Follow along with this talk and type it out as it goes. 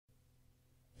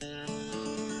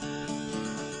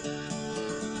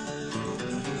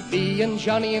Me and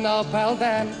Johnny and our pal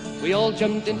Dan, we all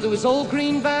jumped into his old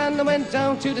green van and went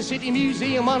down to the City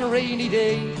Museum on a rainy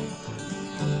day.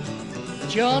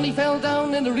 Johnny fell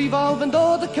down in the revolving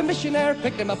door. The commissioner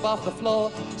picked him up off the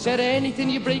floor. Said, anything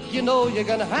you break, you know you're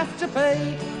gonna have to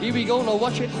pay. Here we go, now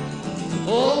watch it.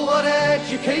 Oh, what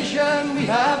education we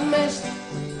have missed,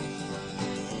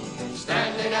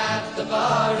 standing at the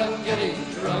bar and getting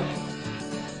drunk.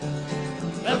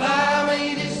 The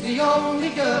barmaid is the only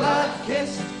girl I've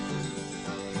kissed,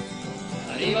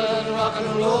 and even rock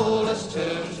and roll has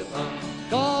turned to punk.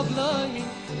 God blimey,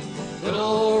 good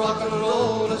old rock and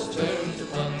roll has turned to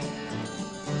punk.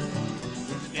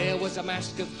 There was a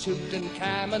mask of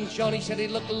Tutankhamun. Johnny said he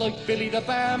looked like Billy the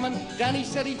Barman. Danny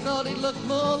said he thought he looked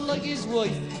more like his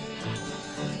wife.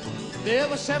 There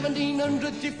were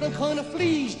 1,700 different kind of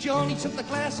fleas. Johnny took the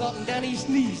glass off and Danny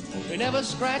sneezed. We never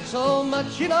scratched so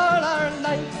much in all our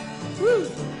life. Woo!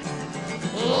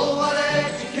 Oh, what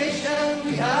education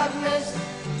we have missed,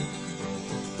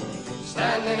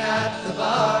 standing at the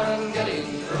bar and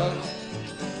getting drunk.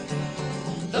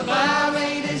 The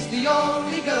barmaid is the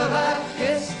only girl I've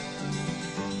kissed,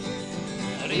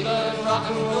 and even rock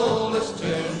and roll has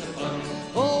turned to punk.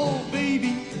 Oh,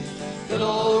 baby, good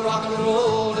old rock and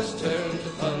roll has turned to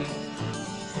punk.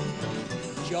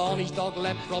 Johnny's dog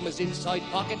leapt from his inside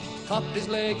pocket, cocked his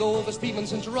leg over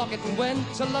Stevenson's rocket, and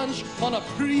went to lunch on a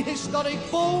prehistoric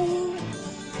bone.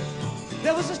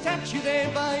 There was a statue there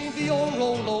by the old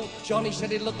Rolo. Johnny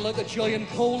said it looked like a giant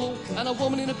polo, and a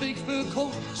woman in a big fur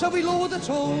coat, so we lowered the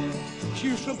tone. She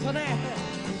was from Panama.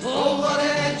 Oh, what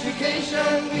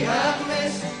education we have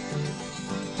missed,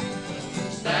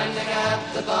 standing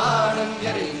at the bar and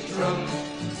getting drunk.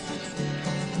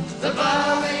 The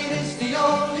barmaid is the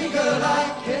only girl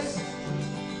I kiss,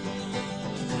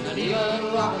 and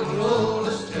even rock and roll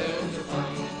has turned to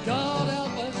punk. God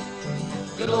help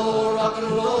us, good old rock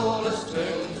and roll has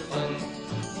turned to punk.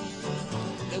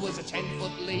 There was a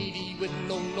 10-foot lady with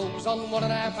no nose on,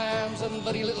 1.5 arms and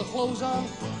very little clothes on.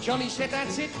 Johnny said,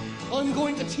 that's it, I'm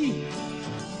going to tea.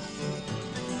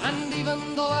 And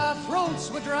even though our throats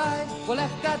were dry, we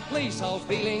left that place all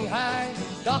feeling high.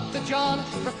 Dr. John,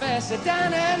 Professor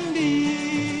Dan and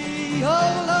me.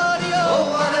 Oh, Lordy, oh,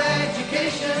 what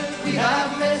education we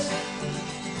have missed,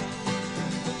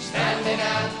 standing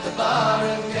at the bar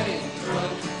and getting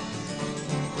drunk.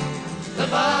 The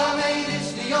barmaid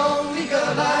is the only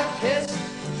girl I've kissed,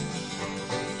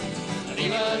 and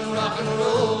even rock and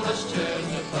roll has turned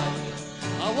to punk.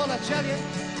 I want to tell you,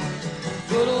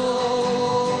 good old